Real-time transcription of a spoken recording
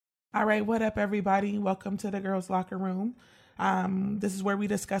All right, what up, everybody? Welcome to the Girls Locker Room. This is where we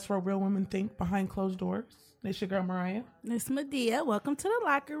discuss what real women think behind closed doors. It's your girl, Mariah. It's Medea. Welcome to the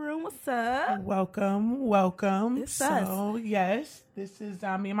locker room. What's up? Welcome. It's us. Yes, this is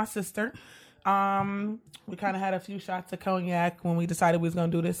me and my sister. We kind of had a few shots of cognac when we decided we was going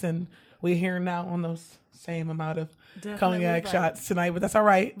to do this, and we're here now on those same amount of cognac shots tonight, but that's all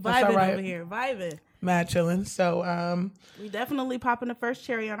right. That's all right. Over here. Vibing. Mad chilling. So, we definitely popping the first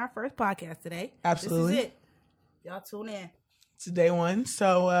cherry on our first podcast today. Absolutely. This is it. Y'all tune in. It's day one.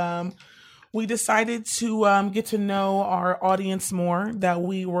 So, we decided to get to know our audience more, that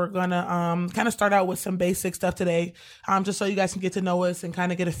we were going to kind of start out with some basic stuff today, just so you guys can get to know us and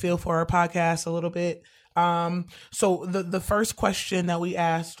kind of get a feel for our podcast a little bit. So the first question that we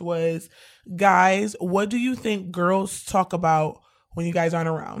asked was, guys, what do you think girls talk about when you guys aren't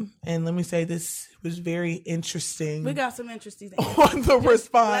around? And let me say, this was very interesting. We got some interesting on the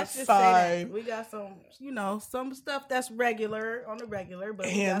response side. We got some stuff that's regular on the regular, but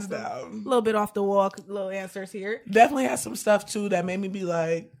hands down, a little bit off the wall, little answers here. Definitely has some stuff too that made me be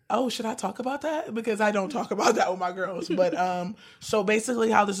like, oh, should I talk about that? Because I don't talk about that with my girls. But so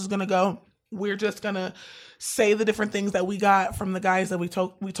basically how this is gonna go, we're just gonna say the different things that we got from the guys that we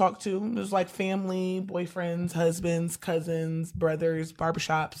talked to. There's like family, boyfriends, husbands, cousins, brothers,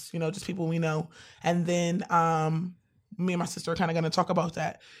 barbershops, just people we know. And then me and my sister are kind of going to talk about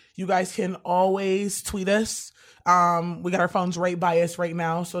that. You guys can always tweet us. We got our phones right by us right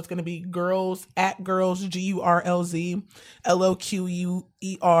now. So it's going to be girls at girls, GURLZ, LOQUEROOM.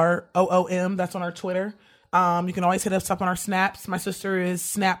 That's on our Twitter. You can always hit us up on our snaps. My sister is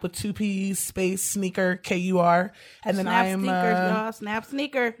Snap with 2 P's, space, sneaker, KUR. And then Snap I'm sneakers, y'all. Snap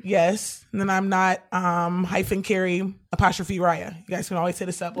sneaker. Yes. And then I'm not hyphen Carrie apostrophe Raya. You guys can always hit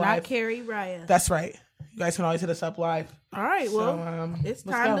us up live. Not Carrie Raya. That's right. You guys can always hit us up live. All right. Well, so, it's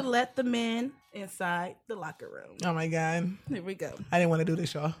time to let the men inside the locker room. Oh my God. Here we go. I didn't want to do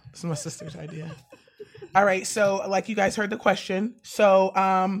this, y'all. This is my sister's idea. All right. So like you guys heard the question. So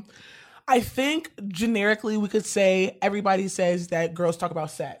I think generically we could say everybody says that girls talk about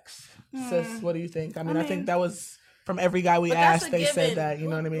sex. Sis, what do you think? I mean, I think that was from every guy we asked. They said that. You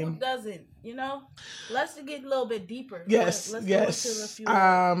know what I mean? Who doesn't? Let's get a little bit deeper. Yes, Let's yes. go into a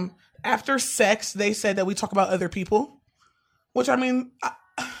few after sex, they said that we talk about other people, which I mean,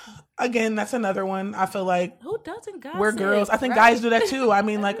 again, that's another one. I feel like who doesn't gossip? We're girls. I think guys do that too. I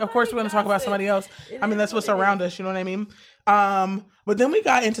mean, like, of course we're going to talk about somebody else. I mean, that's what's around us. You know what I mean? But then we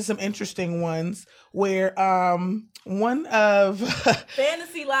got into some interesting ones where one of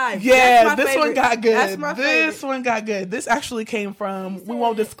Fantasy Life. Yeah, this one got good. That's my this one got good. This actually came from, we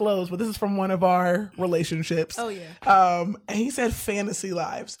won't disclose, but this is from one of our relationships. Oh yeah. And he said Fantasy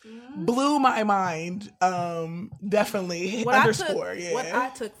Lives. Blew my mind. Definitely. What underscore. What I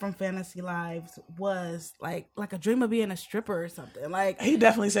took from Fantasy Lives was like a dream of being a stripper or something. Like he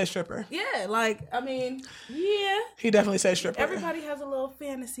definitely said stripper. Yeah, like I mean, yeah. He definitely said stripper. Everybody has a little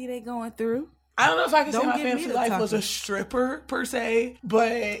fantasy they going through. I don't know if I can say my fantasy life was a stripper per se,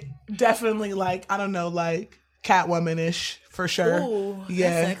 but definitely like, I don't know, like Catwoman-ish for sure. Ooh,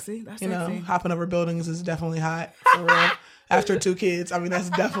 yeah. That's sexy. That's sexy. Hopping over buildings is definitely hot for real. After 2 kids, I mean, that's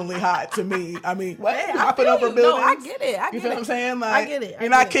definitely hot to me. I mean, what? Hey, hopping over buildings? No, I get it. You feel what I'm saying? Like, I get it. You're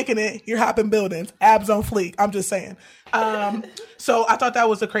not kicking it. You're hopping buildings. Abs on fleek. I'm just saying. So I thought that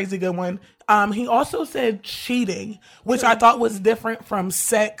was a crazy good one. He also said cheating, which I thought was different from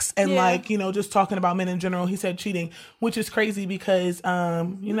sex and like, just talking about men in general. He said cheating, which is crazy because,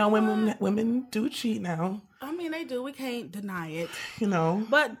 women do cheat now. I mean, they do. We can't deny it.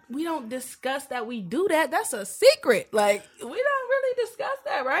 But we don't discuss that we do that. That's a secret. Like, we don't really discuss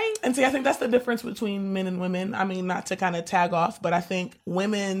that, right? And see, I think that's the difference between men and women. I mean, not to kind of tag off, but I think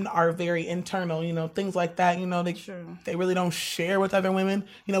women are very internal, things like that. They really don't share with other women.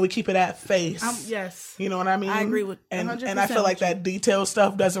 We keep it at face. Yes. You know what I mean? I agree with 100%. And I feel like that detailed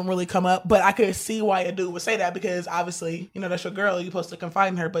stuff doesn't really come up, but I could see why a dude would say that because obviously, that's your girl. You're supposed to confide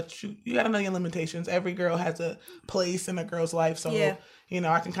in her, but you got to know your limitations. Every girl has a place in a girl's life. So, I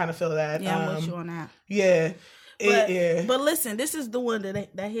can kind of feel that. Yeah, I'm with you on that. Yeah. But listen, this is the one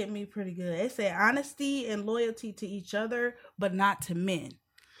that hit me pretty good. It said honesty and loyalty to each other, but not to men.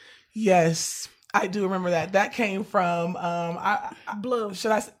 Yes, I do remember that. That came from Blue.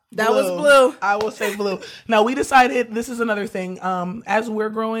 Should I say? That was Blue. I will say Blue. Now, we decided, this is another thing. As we're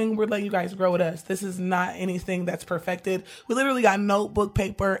growing, we're letting you guys grow with us. This is not anything that's perfected. We literally got notebook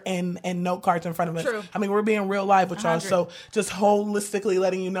paper and note cards in front of us. True. I mean, we're being real live with y'all. 100. So just holistically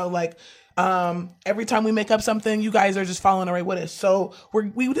letting you know, like, Every time we make up something, you guys are just following right with us. So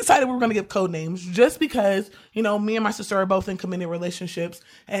we decided we were going to give code names just because, you know, me and my sister are both in committed relationships,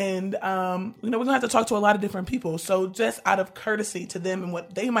 and, you know, we're going to have to talk to a lot of different people. So just out of courtesy to them and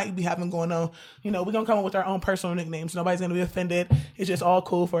what they might be having going on, you know, we're going to come up with our own personal nicknames. Nobody's going to be offended. It's just all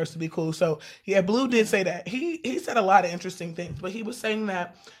cool for us to be cool. So yeah, Blue did say that. He said a lot of interesting things, but he was saying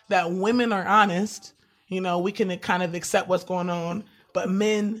that women are honest. You know, we can kind of accept what's going on. But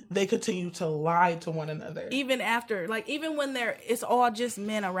men, they continue to lie to one another. Even after, like, even when it's all just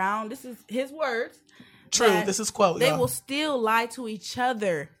men around. This is his words. True. This is quote. They will still lie to each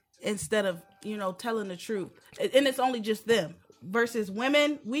other instead of, you know, telling the truth. And it's only just them. Versus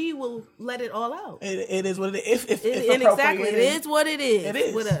women, we will let it all out. It is what it is. If exactly. It is what it is. It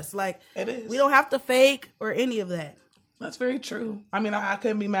is. With us. Like, it is. We don't have to fake or any of that. That's very true. I mean, I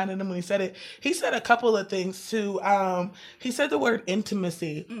couldn't be mad at him when he said it. He said a couple of things too. He said the word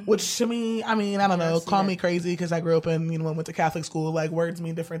intimacy, which to me, I mean, I don't know, call me crazy because I grew up in, you know, went to Catholic school. Like, words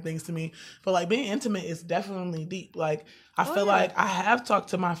mean different things to me. But like, being intimate is definitely deep. Like, I feel like I have talked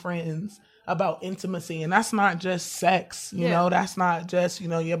to my friends about intimacy, and that's not just sex, you know, that's not just, you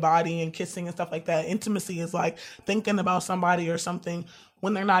know, your body and kissing and stuff like that. Intimacy is like thinking about somebody or something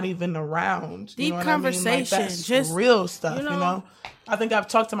when they're not even around. Deep conversation. I mean? Like, that's just real stuff, you know? I think I've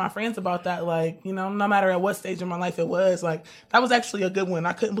talked to my friends about that, like, you know, no matter at what stage in my life it was, like, that was actually a good one.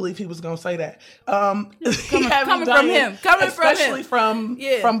 I couldn't believe he was going to say that. Coming from him. Especially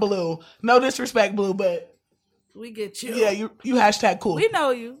from Blue. No disrespect, Blue, but we get you. Yeah, you hashtag cool. We know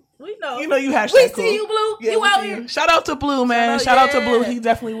you. We know. You know you hashtag cool. We see you, Blue. Yeah, you out here. Shout out to Blue, man. Shout out to Blue. He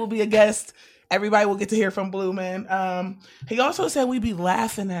definitely will be a guest. Everybody will get to hear from Blue, man. He also said we be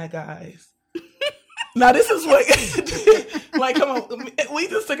laughing at guys. Now, this is what, like, come on. We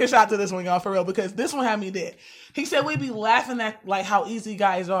just took a shot to this one, y'all, for real, because this one had me dead. He said we be laughing at, like, how easy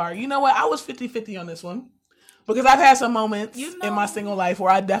guys are. You know what? I was 50-50 on this one. Because I've had some moments in my single life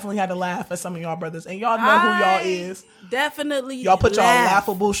where I definitely had to laugh at some of y'all brothers. And y'all know who y'all is. Definitely y'all put y'all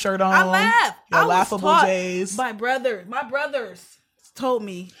laughable shirt on. I laugh. Y'all laughable J's. My brothers taught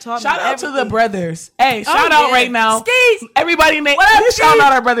me shout out to the brothers. Hey, shout out right now. Skis. Everybody shout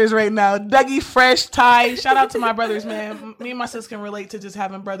out our brothers right now. Dougie, Fresh, Ty. Shout out to my brothers, man. Me and my sis can relate to just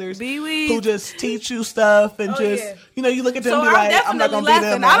having brothers who just teach you stuff and you know, you look at them and be like, I'm not gonna be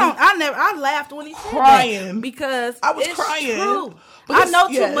them. I laughed when he said that because I was crying. True. I know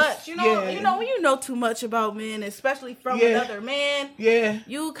too much. You know, when you know too much about men, especially from another man,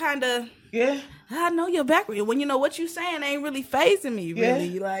 you kind of I know your background. When you know what you saying ain't really phasing me,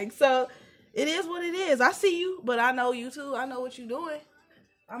 really. Like, so it is what it is. I see you, but I know you too. I know what you're doing.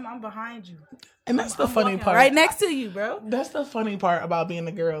 I'm behind you. And that's the funny part. Right next to you, bro. That's the funny part about being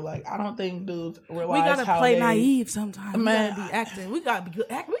a girl. Like, I don't think dudes realize we gotta how play naive sometimes. Man, we gotta be acting. We gotta be good.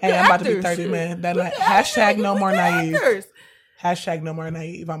 Hey, I'm about to be 30, man. Hashtag no more naive. Hashtag no more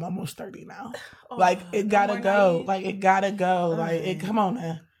naive. I'm almost 30 now. Like, it gotta go. Naive. Like, it gotta go. Like, come on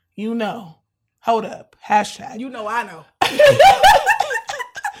now. You know. Hold up. Hashtag. You know I know.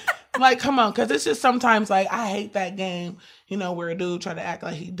 Like, come on. Because it's just sometimes, like, I hate that game, you know, where a dude try to act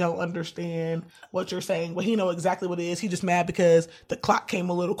like he don't understand what you're saying. But he know exactly what it is. He just mad because the clock came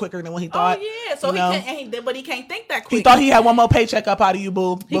a little quicker than what he thought. Oh, yeah. So but he can't think that quick. He thought he had one more paycheck up out of you,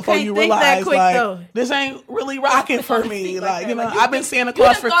 boo, before you realize, like, this ain't really rocking for me. Like, you know, I've been Santa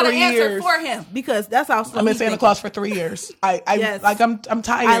Claus for 3 years. For him, because that's how I've been Santa Claus for 3 years. I'm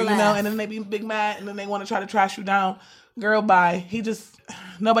tired, you know, and then they be big mad, and then they want to try to trash you down. Girl, bye.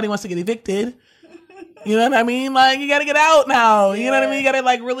 Nobody wants to get evicted. You know what I mean? Like, you gotta get out now. You know what I mean? You gotta,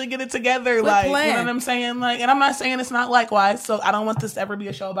 like, really get it together. Like, you know what I'm saying? Like, and I'm not saying it's not likewise, so I don't want this to ever be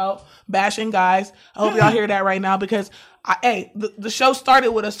a show about bashing guys. I hope y'all hear that right now, because the show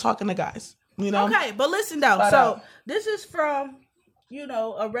started with us talking to guys, you know? Okay, but listen though. This is from, you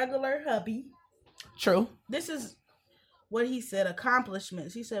know, a regular hubby. True. This is what he said,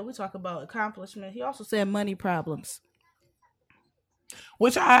 accomplishments. He said we talk about accomplishments. He also said money problems.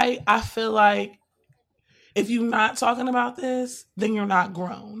 Which I feel like if you're not talking about this, then you're not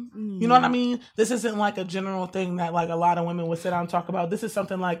grown. You know what I mean? This isn't like a general thing that like a lot of women would sit down and talk about. This is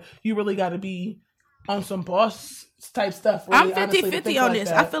something like you really got to be on some boss type stuff. Really, I'm 50-50 on this.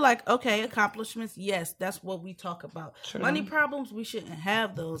 I feel like, okay, accomplishments, yes, that's what we talk about. True. Money problems, we shouldn't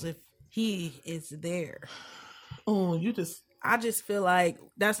have those if he is there. Oh, I just feel like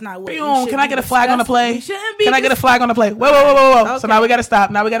that's not what. Can I get a flag on the play? Can I get a flag on the play? Whoa. Okay. So now we got to stop.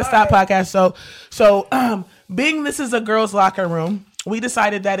 Podcast. So, being this is a girls' locker room, we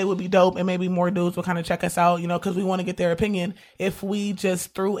decided that it would be dope, and maybe more dudes will kind of check us out, you know, because we want to get their opinion. If we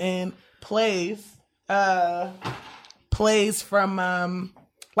just threw in plays from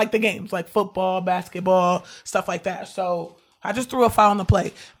like the games, like football, basketball, stuff like that. So I just threw a file on the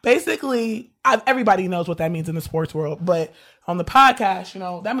plate. Basically, everybody knows what that means in the sports world, but on the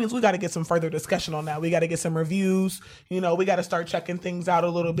podcast, that means we got to get some further discussion on that. We got to get some reviews. We got to start checking things out a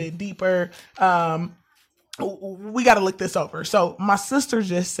little bit deeper. We got to look this over. So my sister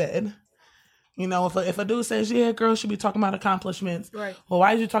just said, if a dude says, yeah, girls should be talking about accomplishments. Right. Well,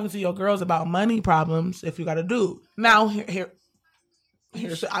 why are you talking to your girls about money problems if you got a dude? Now,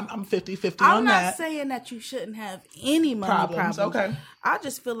 here's I'm 50-50 on that. I'm not saying that you shouldn't have any money problems. Okay. I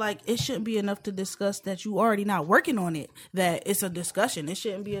just feel like it shouldn't be enough to discuss that you already not working on it, that it's a discussion. It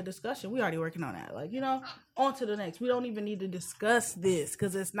shouldn't be a discussion. We already working on that. Like, on to the next. We don't even need to discuss this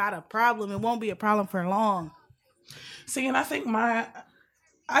because it's not a problem. It won't be a problem for long. See, and I think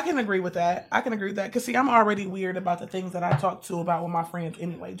I can agree with that. Because, see, I'm already weird about the things that I talk to about with my friends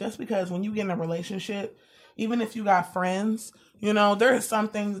anyway. Just because when you get in a relationship, even if you got friends, there are some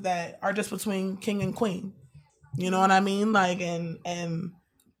things that are just between king and queen. You know what I mean? Like, and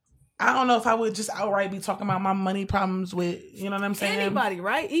I don't know if I would just outright be talking about my money problems with, you know what I'm saying? Anybody,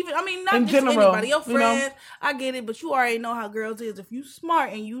 right? Even, not in just general, anybody. Your friends, I get it, but you already know how girls is. If you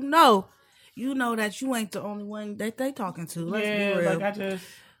smart and you know that you ain't the only one that they talking to. Let's be real.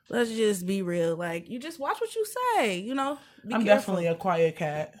 Let's just be real. Like, you just watch what you say, Be I'm careful. definitely a quiet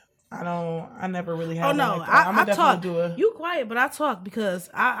cat. I never really have. Oh no, like I talk. You quiet, but I talk because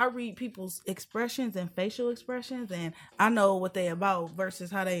I read people's expressions and facial expressions, and I know what they about versus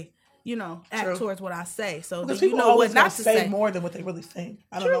how they, act True. towards what I say. So because you know what not to say more than what they really think.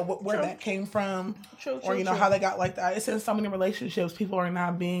 I don't know where that came from, or how they got like that. It's in so many relationships, people are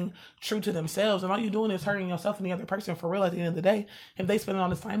not being true to themselves, and all you're doing is hurting yourself and the other person. For real, at the end of the day, if they spend all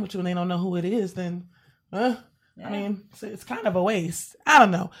this time with you and they don't know who it is, then. Yeah. I mean, it's kind of a waste. I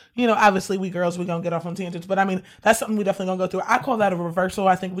don't know. Obviously we girls, we're going to get off on tangents, but I mean, that's something we definitely going to go through. I call that a reversal.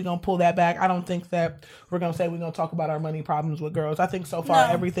 I think we're going to pull that back. I don't think that we're going to say we're going to talk about our money problems with girls. I think so far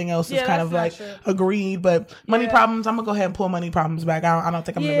everything else is kind of like agreed, but money problems, I'm going to go ahead and pull money problems back. I don't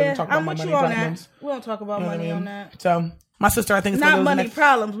think I'm going to really talk about my money problems. We don't talk about money on that. So my sister, I think it's not money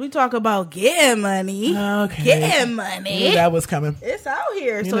problems. We talk about getting money. Okay. Getting money. You knew that was coming. It's out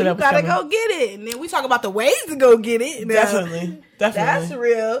here, so you gotta go get it. And then we talk about the ways to go get it. Definitely. That's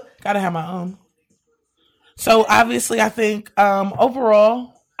real. Gotta have my own. So obviously, I think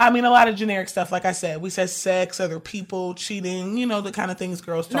overall, I mean, a lot of generic stuff. Like I said, we said sex, other people, cheating. The kind of things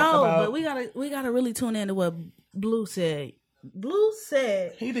girls talk about. No, but we gotta really tune into what Blue said. Blue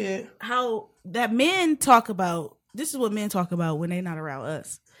said he did how that men talk about. This is what men talk about when they're not around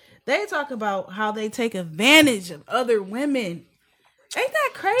us. They talk about how they take advantage of other women. Ain't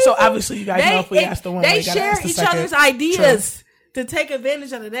that crazy? So obviously, you guys know if we ask the woman, they share each other's ideas to take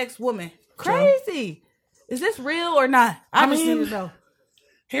advantage of the next woman. Crazy. True. Is this real or not? I just need to know.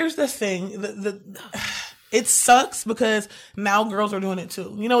 Here's the thing. It sucks because now girls are doing it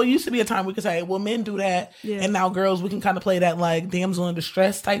too. It used to be a time we could say, well, men do that. Yeah. And now girls, we can kind of play that like damsel in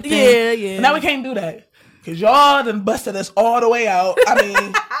distress type thing. Yeah. But now we can't do that. Because y'all done busted us all the way out. I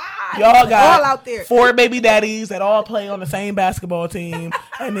mean, y'all got all out there. 4 baby daddies that all play on the same basketball team.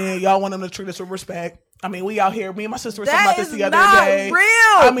 And then y'all want them to treat us with respect. I mean, we out here. Me and my sister were talking about this the other day. Real.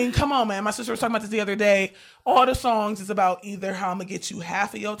 I mean, come on, man. My sister was talking about this the other day. All the songs is about either how I'm going to get you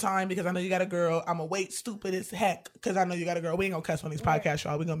half of your time because I know you got a girl. I'm going to wait stupid as heck because I know you got a girl. We ain't going to cuss on these podcasts,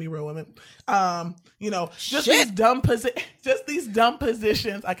 y'all. We're going to be real women. Just these dumb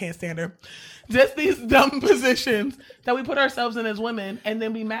positions. I can't stand her. Just these dumb positions that we put ourselves in as women and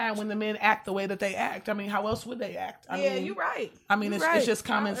then be mad when the men act the way that they act. I mean, how else would they act? I mean, you're right. I mean, it's just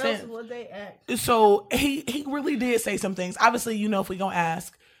common sense. How else would they act? So he really did say some things. Obviously, if we going to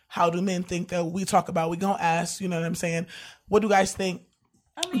ask, how do men think that we talk about? We going to ask, you know what I'm saying? What do you guys think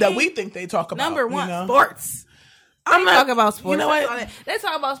that we think they talk about? Number one, sports. I'm not talking about sports. You know what? They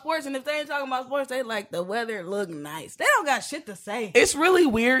talk about sports, and if they ain't talking about sports, they like the weather look nice. They don't got shit to say. It's really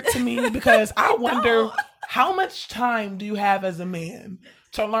weird to me because I wonder how much time do you have as a man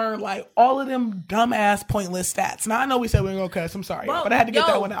to learn like all of them dumbass pointless stats. Now I know we said we were gonna cuss. I'm sorry, but I had to get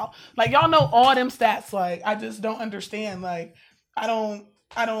that one out. Like y'all know all them stats. Like I just don't understand. Like I don't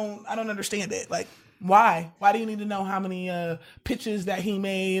understand it. Like. Why? Why do you need to know how many pitches that he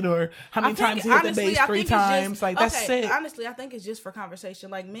made or how many times he hit the base 3 times? Like, that's it. Honestly, I think it's just for conversation.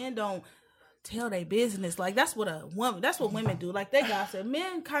 Like, men don't tell their business. Like, that's what women do. Like, they gossip.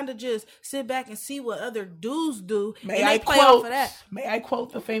 Men kind of just sit back and see what other dudes do. May I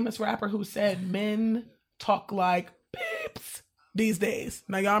quote the famous rapper who said, men talk like beeps these days.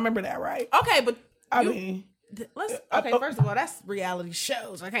 Now, y'all remember that, right? Okay, but first of all, that's reality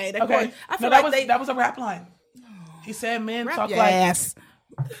shows. Okay. I feel that was a rap line. He said men talk like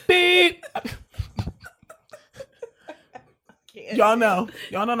Beep. Y'all know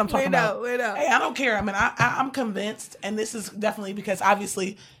what I'm talking about. Hey, I don't care. I mean, I'm convinced, and this is definitely because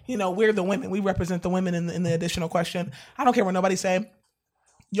obviously, we're the women. We represent the women in the additional question. I don't care what nobody say.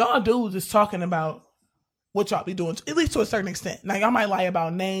 Y'all dudes is talking about what y'all be doing, at least to a certain extent. Now, y'all might lie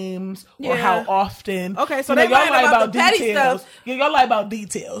about names or how often. Okay, so y'all lie about the details. Stuff. Yeah, y'all lie about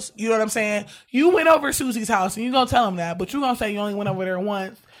details. You know what I'm saying? You went over Susie's house, and you gonna tell them that, but you gonna say you only went over there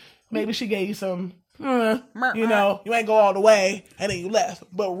once. Maybe she gave you some, you ain't go all the way, and then you left.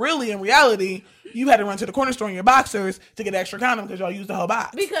 But really, in reality, you had to run to the corner store in your boxers to get extra condom because y'all used the whole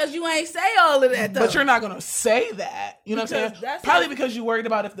box. Because you ain't say all of that, though. But you're not going to say that. You know what I'm saying? Probably because you're worried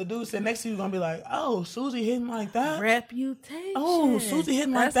about if the dude sit next to you, going to be like, oh, Susie hitting like that? Reputation. Oh, Susie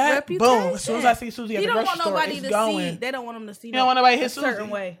hitting like that? Reputation. Boom. As soon as I see Susie at the grocery store, it's going. They don't want them to see. You don't want nobody to hit Susie. Certain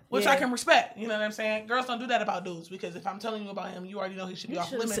way. Which I can respect. You know what I'm saying? Girls don't do that about dudes because if I'm telling you about him, you already know he should be off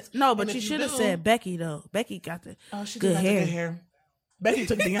limits. No, but you should have said Becky, though. Becky got the good hair. Becky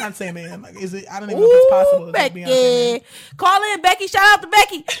took Beyonce, man. Like, is it? I don't even know if it's possible. Becky, call in Becky. Shout out to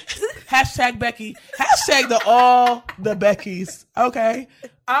Becky. Hashtag Becky. Hashtag all the Beckys. Okay,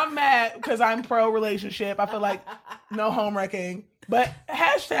 I'm mad because I'm pro relationship. I feel like no home wrecking, but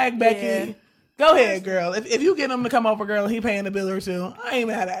hashtag Becky. Yeah. Go ahead, girl. If you get him to come over, girl, and he paying the bill or two, I ain't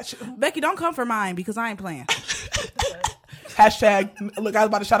mad at you. Becky, don't come for mine because I ain't playing. Hashtag, look, I was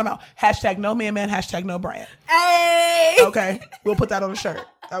about to shout him out. Hashtag no man, hashtag no brand. Hey! Okay. We'll put that on the shirt.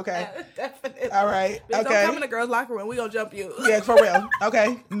 Okay. Definitely. All right. Bitch, okay. Don't come in the girls' locker room. We gonna jump you. Yeah, for real.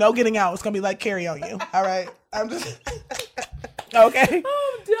 Okay. No getting out. It's gonna be like Carrie on you. All right. I'm just. Okay.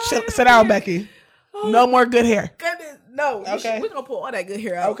 Oh, sit down, Becky. Oh. No more good hair. Goodness. No. Okay. We're gonna pull all that good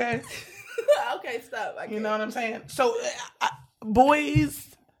hair out. Okay. Okay, stop. You know what I'm saying? So,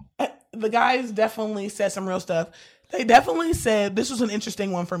 boys, the guys definitely said some real stuff. They definitely said, this was an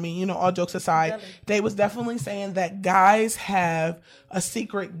interesting one for me, all jokes aside. They was definitely saying that guys have a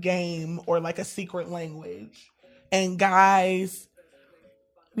secret game or like a secret language. And guys,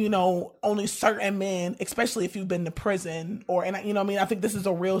 only certain men, especially if you've been to prison I think this is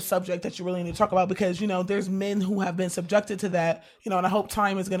a real subject that you really need to talk about because, there's men who have been subjected to that, and I hope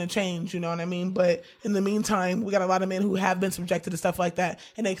time is going to change, you know what I mean? But in the meantime, we got a lot of men who have been subjected to stuff like that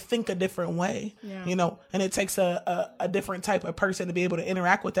and they think a different way, and it takes a different type of person to be able to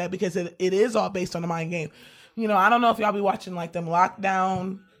interact with that because it is all based on the mind game. I don't know if y'all be watching like them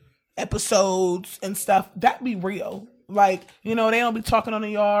lockdown episodes and stuff. That'd be real. Like, they don't be talking on the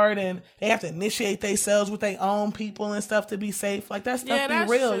yard and they have to initiate themselves with their own people and stuff to be safe. Like, that stuff be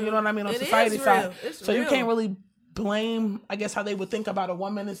real, true. You know what I mean, on society side. So you can't really blame, I guess, how they would think about a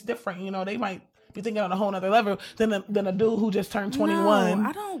woman. It's different. They might be thinking on a whole nother level than a dude who just turned 21. No,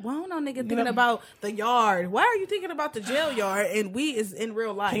 I don't want no nigga thinking about the yard. Why are you thinking about the jail yard and we is in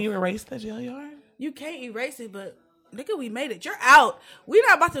real life? Can you erase the jail yard? You can't erase it, but nigga, we made it. You're out. We're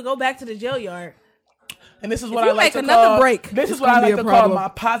not about to go back to the jail yard. And this is what I like to call. This is what I like to call my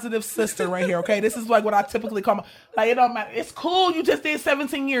positive sister right here. Okay, this is like what I typically call my. Like, it don't matter. It's cool. You just did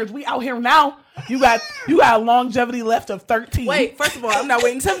 17 years. We out here now. You got longevity left of 13. Wait, first of all, I'm not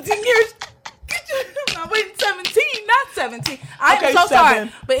waiting 17 years. I'm not waiting 17, not 17. I'm so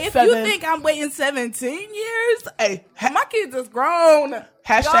sorry, but if you think I'm waiting 17 years, hey, my kids is grown.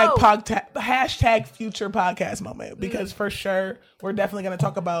 Hashtag future podcast moment because for sure we're definitely gonna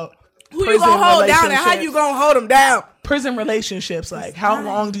talk about. Who you gonna hold down and how you gonna hold them down? Prison relationships, like how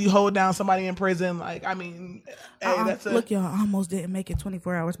long do you hold down somebody in prison? Like, I mean, hey, that's look, y'all, I almost didn't make it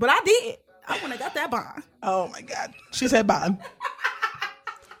 24 hours, but I did. I wouldn't have got that bond. Oh my God, she said bond.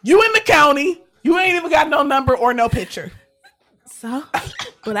 You in the county? You ain't even got no number or no picture. So,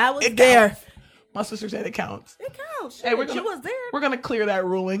 but I was there. Counts. My sister said it counts. It counts. Hey, she was there. We're gonna clear that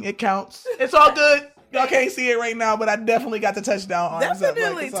ruling. It counts. It's all good. Y'all can't see it right now, but I definitely got the touchdown arms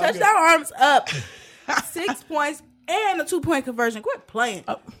definitely up. Like, touchdown arms up. 6 points and a 2-point conversion. Quit playing.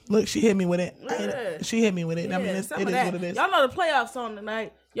 Oh, look, she hit me with it. Yeah. She hit me with it. Yeah, I mean, it is what it is. Y'all know the playoffs on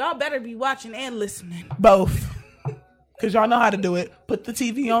tonight. Y'all better be watching and listening. Both. Because y'all know how to do it. Put the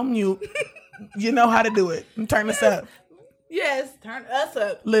TV on mute. You know how to do it. And turn us up. Yes, turn us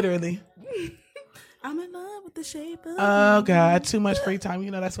up. Literally. I'm in love with the shape of Oh, God. Too much free time.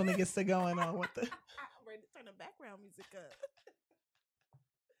 That's when it gets to going on with the... Turn the background music up.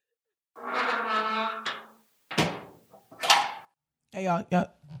 Hey, y'all.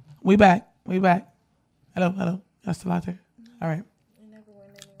 We back. Hello. Y'all still out there? All right.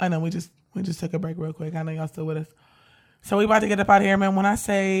 I know. We just took a break real quick. I know y'all still with us. So we about to get up out of here, man. When I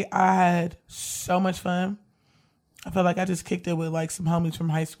say I had so much fun, I feel like I just kicked it with like some homies from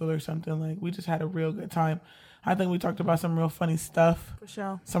high school or something. Like we just had a real good time. I think we talked about some real funny stuff. For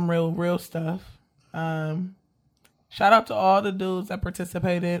sure. Some real stuff. Shout out to all the dudes that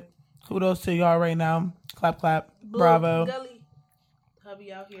participated. Kudos to y'all right now. Clap, clap. Bravo. Gully.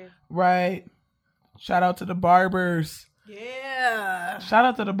 Hubby out here. Right. Shout out to the barbers. Yeah. Shout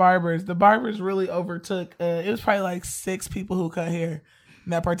out to the barbers. The barbers really overtook. It was probably like 6 people who cut hair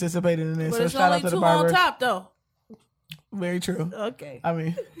that participated in this. But so shout out to the barbers. On top though. Very true. Okay. I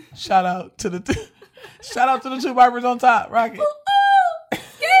mean, shout out to the 2 barbers on top. Rocket.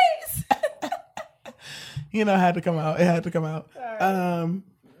 You know, it had to come out. It had to come out. Right.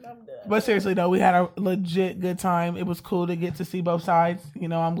 But seriously though, we had a legit good time. It was cool to get to see both sides. You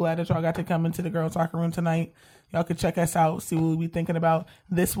know, I'm glad that y'all got to come into the girls' locker room tonight. Y'all can check us out, see what we'll be thinking about.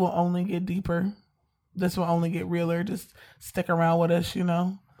 This will only get deeper. This will only get realer. Just stick around with us, you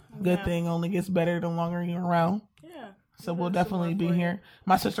know. Good thing only gets better the longer you're around. Yeah. So we'll definitely be here.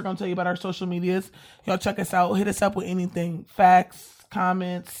 My sister gonna tell you about our social medias. Y'all check us out. Hit us up with anything. Facts,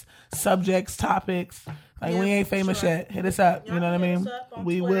 comments, subjects, topics. Like we ain't famous yet. Hit us up. You know what I mean?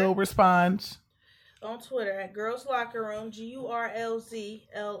 We Twitter. Will respond. On Twitter at Girls Locker Room,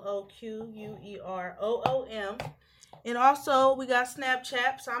 GURLZLOQUEROOM. And also we got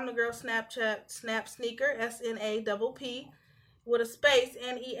Snapchat. So I'm the girl Snapchat Snap Sneaker SNAPP with a space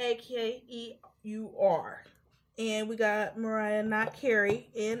NEAKEUR. And we got Mariah Not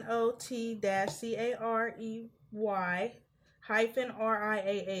Carey NOT-CAREY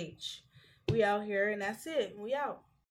 -RIAH. We out here and that's it. We out.